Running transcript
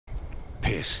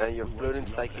this. And your floating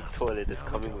psychic toilet is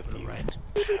coming with you.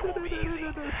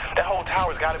 That whole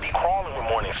tower's gotta be crawling with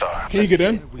Morningstar. Can you get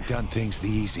in? We've done things the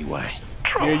easy way.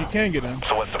 Yeah, you can get in.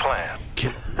 So what's the plan?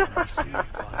 Kill everyone we see,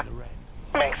 find Lorraine.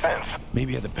 Makes sense.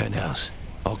 Maybe at the penthouse.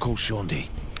 I'll call Shaundy.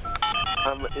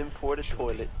 I'm gonna import a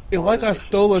toilet. It's like I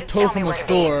stole a toy from a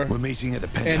store, We're meeting at the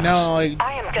penthouse. and now I'm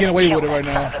like getting away with it right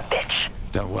now.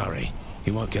 Don't worry. He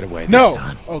won't get away this No!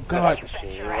 time. Oh God.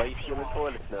 Shane, why are you stealing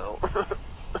toilets now?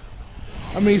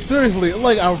 I mean, seriously,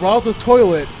 like I robbed the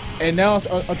toilet, and now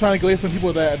I'm trying to get away from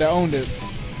people that owned it,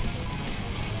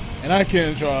 and I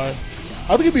can't drive.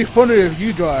 I think it'd be funnier if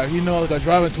you drive. You know, like a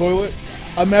driving toilet.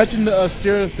 Imagine the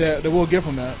stares that we'll get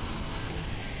from that.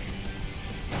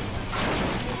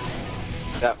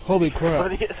 Holy crap!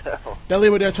 Funny as hell. That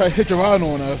lady there tried to hit the ride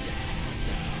on us.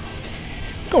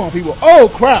 Come on, people! Oh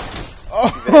crap!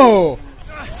 Oh!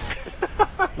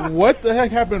 What the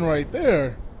heck happened right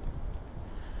there?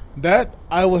 That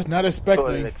I was not expecting.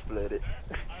 Toilet exploded.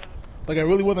 Like I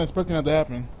really wasn't expecting that to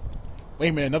happen. Wait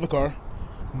a minute, another car.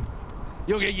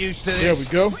 You'll get used to this. There we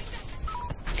go.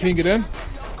 Can you get in?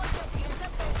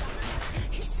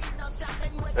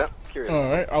 Yep, curious.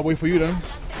 Alright, I'll wait for you then.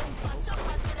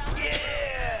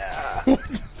 Yeah!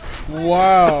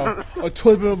 Wow. A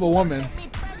toilet of a woman.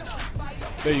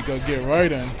 There you go, get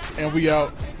right in. And we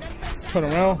out. Turn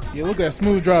around. Yeah, look at that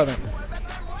smooth driving.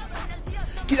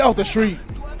 Get out the street.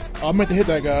 I meant to hit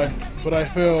that guy, but I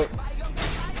failed.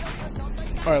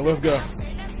 Alright, let's go.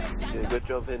 Yeah, good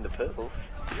job hitting the pedals.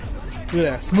 Look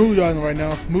at that. Smooth driving right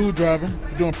now. Smooth driving.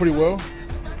 You're doing pretty well.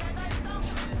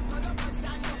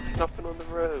 Nothing on the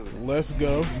road. Let's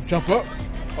go. Jump up.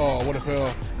 Oh, what a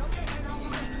fail.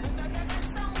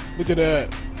 Look at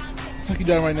that. It's like you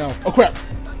dying right now. Oh, crap.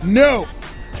 No!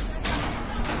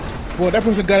 Boy, that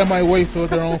person got in my way, so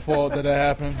it's their own fault that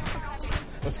happened.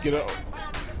 Let's get up.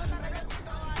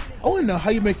 I want to know how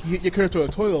you make your character a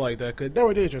toilet like that, because that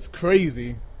right there is just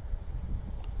crazy.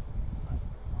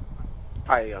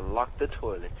 I unlocked the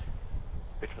toilet,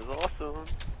 which was awesome.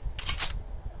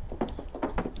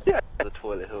 Yeah, the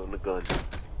toilet holding the gun.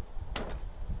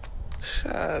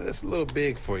 That's a little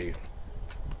big for you.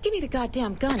 Give me the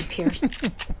goddamn gun, Pierce.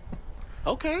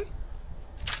 Okay.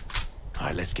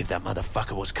 Alright, let's give that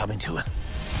motherfucker what's coming to her.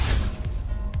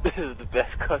 This is the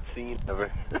best cutscene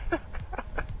ever.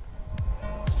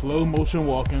 Slow motion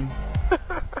walking.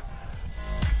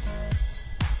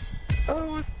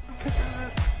 Oh,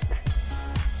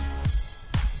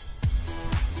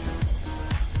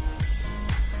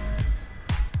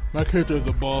 My character is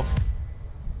a boss.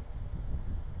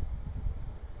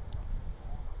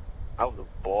 I was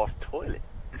a boss toilet.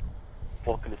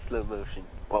 Walking in slow motion.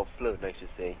 Well, floating, I should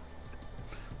say.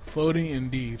 Floating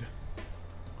indeed.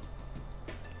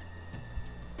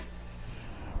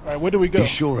 Alright, where do we go? You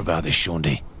sure about this,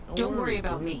 Shaundy? Don't worry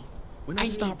about me. We're I not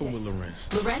need stopping this. with Loren.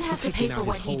 Loren has to pay taking for out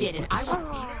what his he whole did, and I fucking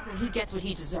won't be there when he gets what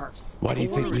he deserves. Why do you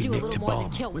We'll think only we do a nicked little a more than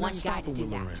bomb? kill We're one not guy to stopping do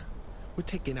with Loren. that. We're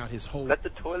taking out his whole. Let the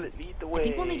toilet lead the way. I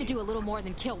think we'll need to do a little more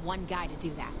than kill one guy to do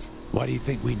that. Why do you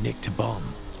think we nicked a bomb?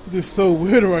 This is so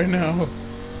weird right now.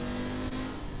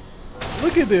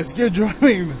 Look at this, you're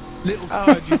driving. How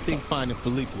hard do you think finding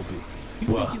Philippe will be? You think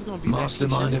What? he's gonna be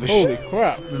Mastermind that of a Holy shit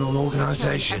crap. criminal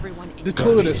organization. Everyone The Gotta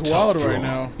toilet be is a top wild drawer. right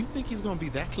now. You think he's gonna be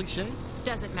that cliche?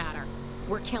 doesn't matter.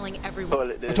 We're killing everyone.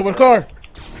 Toilet I took my car.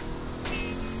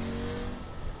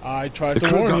 I tried The to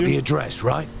crew warn got the you. address,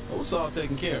 right? Oh, it's all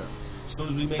taken care of. As soon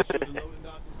as we make sure the loading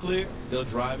dock is clear, they'll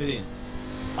drive it in.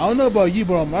 I don't know about you,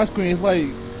 but on my screen it's like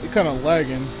it kind of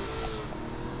lagging.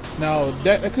 Now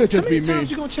that could just How be many me.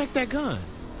 times you gonna check that gun?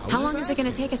 How long is it going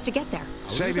to take us to get there?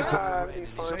 Save it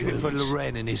fine. for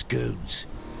Loren and his goons.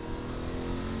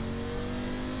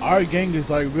 Our gang is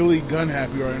like really gun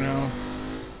happy right now.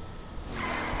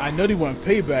 I know they want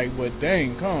payback, but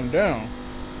dang, calm down.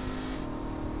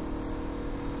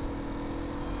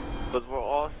 Because we're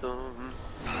awesome.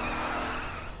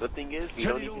 The thing is, we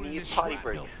don't even need potty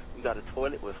breaks. We got a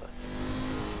toilet with us.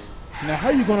 Now how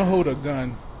you gonna hold a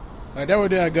gun? Like that right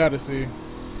there I gotta see.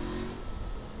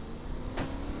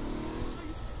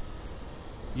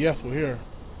 Yes, we're here.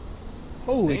 They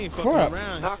Holy ain't fucking crap.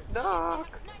 around. Knock,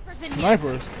 knock.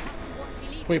 Snipers.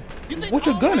 Wait, what's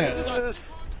your gun at?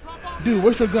 Dude,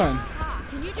 where's your gun?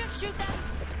 Can you just shoot that?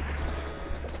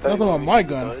 Nothing on my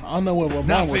gun. I don't know what mine was.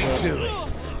 Nothing at. to it.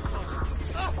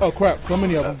 Oh crap, so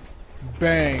many of them.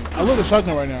 Bang. I love the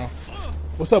shotgun right now.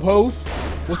 What's up, hoes?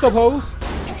 What's up, hoes?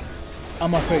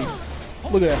 On my face.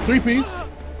 Look at that. 3-piece.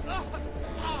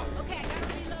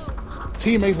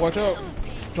 Teammates, watch out.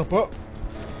 Jump up.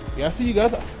 Yeah, I see you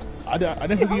guys. I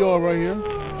didn't forget you all right here.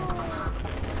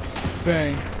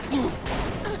 Bang.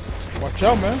 Watch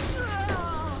out, man.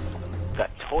 Got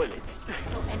toilet.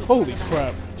 Holy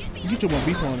crap. You get your one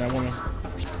beast on that woman.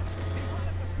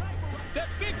 That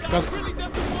big guy really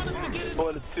doesn't want us to get in.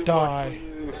 Toilet's too Die. much for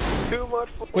you. Too much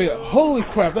for Wait, holy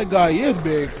crap, that guy is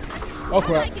big. Oh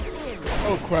crap.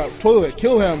 Oh crap. Toilet,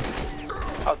 kill him.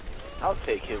 I'll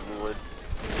take him one.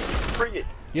 Bring it.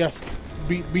 Yes.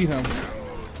 Beat him.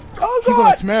 Oh, He's God.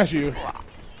 gonna smash you.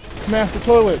 Smash the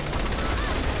toilet.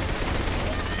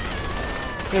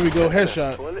 There we go,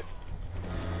 headshot.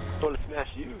 Toilet smash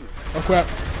you. Oh crap.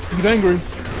 He's angry.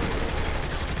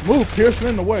 Move, Pierce, you're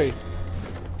in the way. I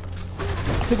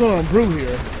think I'm gonna brew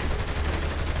here.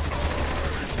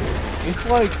 It's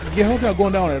like, yeah, he's not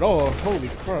going down at all. Holy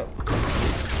crap.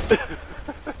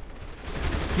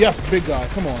 Yes, big guy,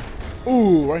 come on.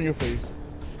 Ooh, right in your face.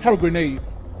 Have a grenade.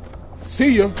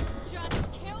 See ya. Just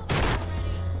kill them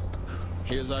already.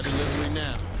 Here's our delivery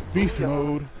now. Beast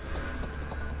mode.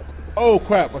 Oh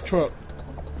crap, a truck.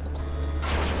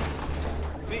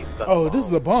 Oh, this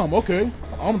is a bomb, okay.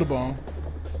 I'm the bomb.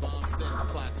 Bomb set, the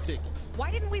clock's ticking. Why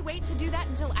didn't we wait to do that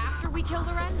until after we kill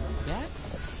the Ren?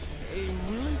 That's a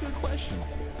really good question.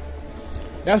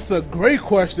 That's a great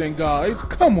question, guys.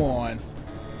 Come on.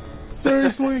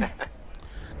 Seriously?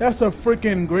 That's a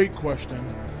freaking great question.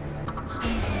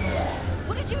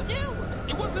 What did you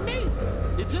do? It wasn't me.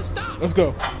 It just stopped. Let's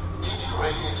go.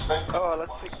 Oh,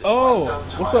 let's fix this. Oh,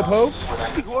 what's up, ho?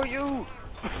 Who are you?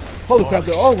 Holy crap,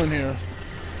 they're all in here.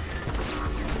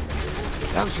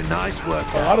 That was a nice work.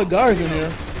 A lot of guys in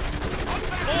here.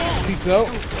 Peace out.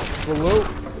 Hello.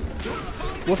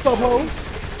 What's up, ho?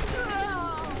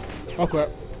 Oh crap.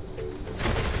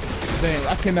 Dang,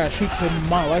 I cannot shoot to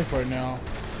my life right now.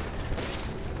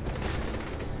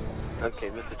 Okay,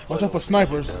 Mr. Watch out for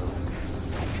snipers.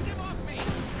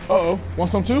 Uh-oh.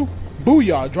 Want some too?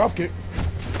 Booyah, dropkick.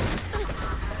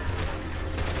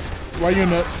 Right in your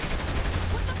nuts.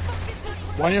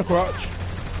 Right in your crotch.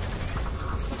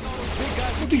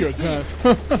 Look at your guns.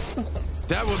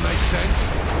 That would make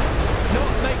sense.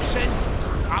 Not make sense.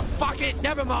 Ah, fuck it.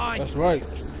 Never mind. That's right.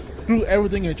 Do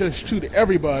everything and just shoot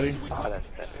everybody. Oh,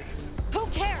 that's Who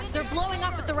cares? They're blowing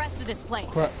up at the rest of this place.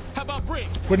 Crap. How about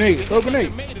bricks? Grenade. Throw a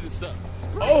grenade. Made it and stuff.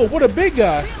 Oh, what a big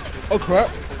guy. Oh, crap.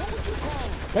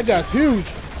 That guy's huge.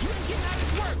 You ain't getting out of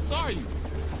his works, are you?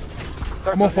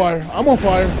 I'm on fire. I'm on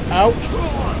fire. Ouch.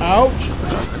 Ouch.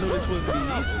 I knew this was the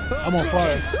I'm on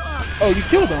fire. Oh, you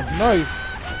killed him. Nice.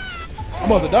 I'm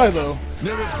about to die, though.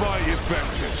 Never buy your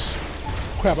bastards.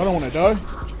 Crap, I don't want to die.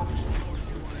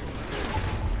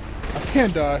 I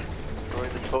can't die.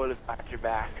 Throwing the toilet at your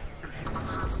back.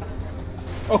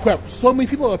 Oh, crap. So many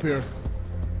people up here.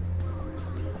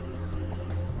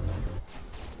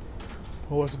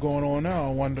 Oh, what's going on now, I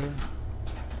wonder?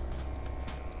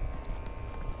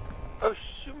 Oh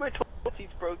shoot, my toilet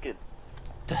seat's broken.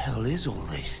 The hell is all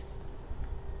this?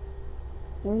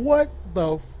 What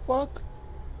the fuck?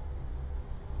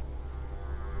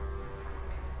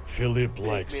 Philip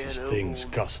likes man, his oh. things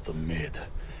custom made.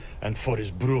 And for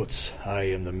his brutes, I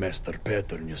am the master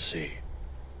pattern, you see.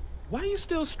 Why you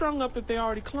still strung up if they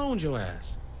already cloned your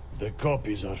ass? The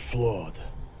copies are flawed.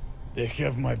 They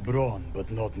have my brawn,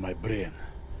 but not my brain.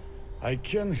 I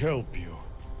can help you.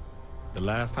 The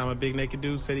last time a big naked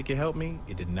dude said he could help me,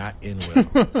 it did not end well.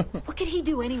 What could he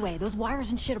do anyway? Those wires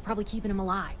and shit are probably keeping him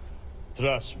alive.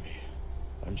 Trust me,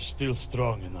 I'm still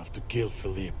strong enough to kill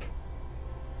Philippe.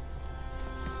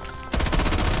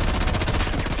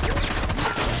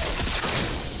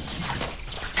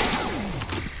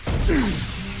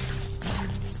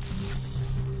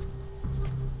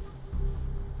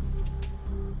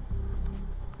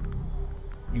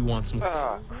 You want some?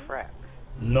 Ah, crap.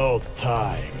 No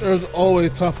time. There's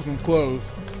always time for some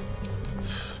clothes.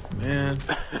 Man,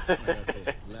 like I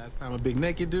said, last time a big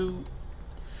naked dude.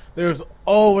 There's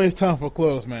always time for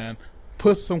clothes, man.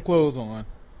 Put some clothes on.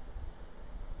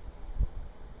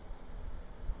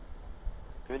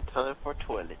 Good time for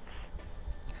toilets.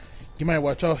 You might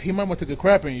watch out. He might want to take a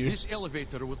crap in you. This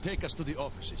elevator will take us to the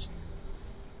offices.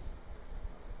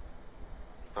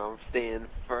 I'm staying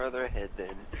further ahead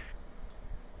then.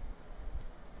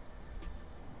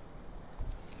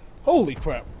 Holy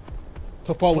crap.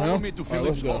 So follow him. me to All right,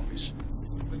 let's Philip's go. office.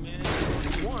 Man,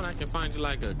 if you want, I can find you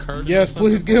like a curtain. Yes,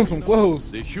 please give him some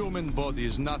clothes. The human body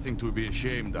is nothing to be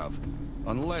ashamed of,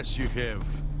 unless you have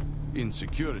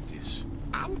insecurities.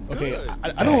 I'm Okay, good.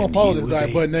 I don't want to follow you this guy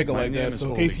be- butt naked my like name that, is so in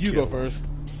Holy case you go Kill. first.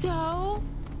 So,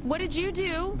 what did you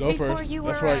do Go before first. you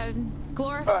were That's right. I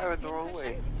glorified? went the wrong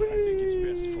way. I think it's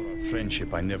best for our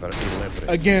friendship I never elaborate.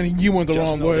 Again, you went the Just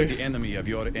wrong know that way. the enemy of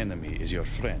your enemy is your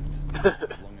friend. As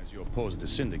long as you oppose the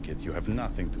syndicate, you have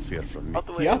nothing to fear from me. Out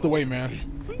the way. Get out the way, man.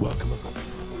 Welcome aboard.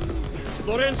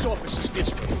 Lorenzo's office is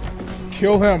this way.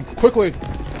 Kill him quickly.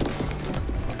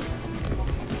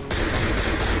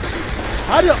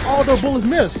 How did all the bullets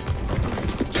miss?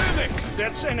 Damn it!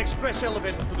 That's an express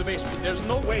elevator to the basement. There's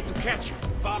no way to catch you.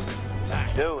 Fuck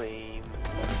that. No aim.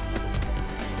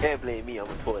 Can't blame me on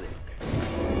the toilet.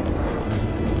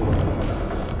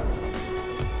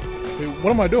 Wait, what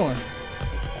am I doing?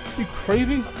 You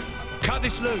crazy? Cut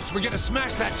this loose. We're gonna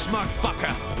smash that smug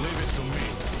fucker. Leave it to me.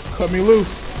 Cut me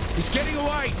loose. He's getting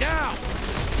away now.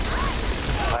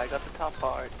 I got the top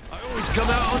part. I always come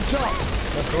out on top.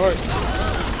 That's right.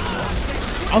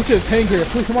 I'm just hanging here.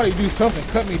 Please, somebody do something.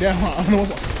 Cut me down. I don't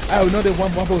know. I have no idea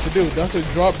what I'm supposed to do. Do I have to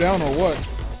drop down or what?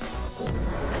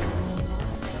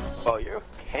 Oh, you're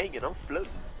hanging. I'm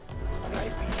floating.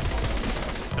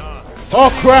 Oh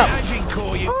crap! Engine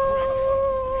core, you.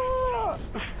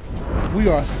 We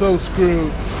are so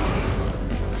screwed.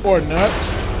 Or not.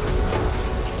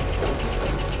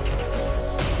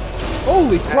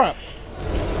 Holy crap!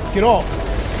 Get off!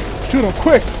 Shoot him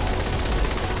quick!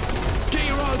 Get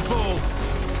your own ball.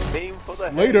 Aim for the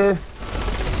head. Later.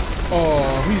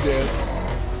 Oh, he dead.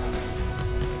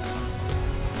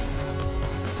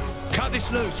 Cut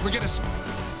this loose. We're gonna.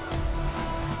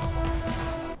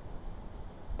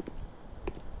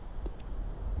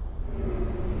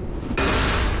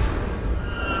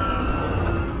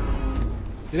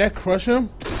 Did that crush him?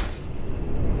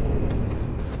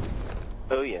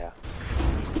 Oh yeah.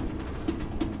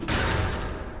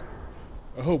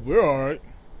 I hope we're alright.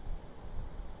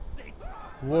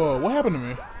 Whoa, what happened to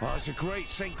me? Oh, it's a great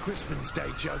St. Crispin's Day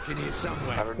joke in here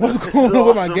somewhere. What's going on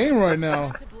with my game right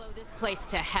now? To blow this place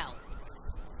to hell.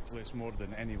 Place more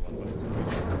than anyone,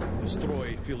 but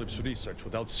destroy Philip's research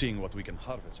without seeing what we can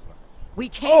harvest from it. We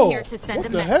came Oh, here to send what a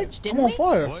the message, heck? I'm didn't on we?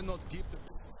 fire. Why not keep the...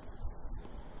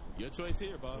 Your choice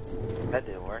here, boss. That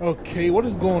didn't work. Okay, what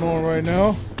is going on right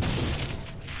now?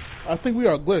 I think we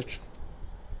are glitched.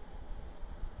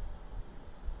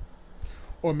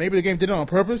 Or maybe the game did it on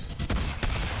purpose?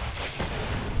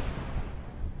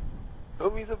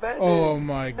 Homie's abandoned. Oh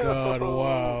my god,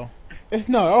 wow. It's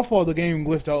not our fault the game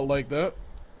glitched out like that.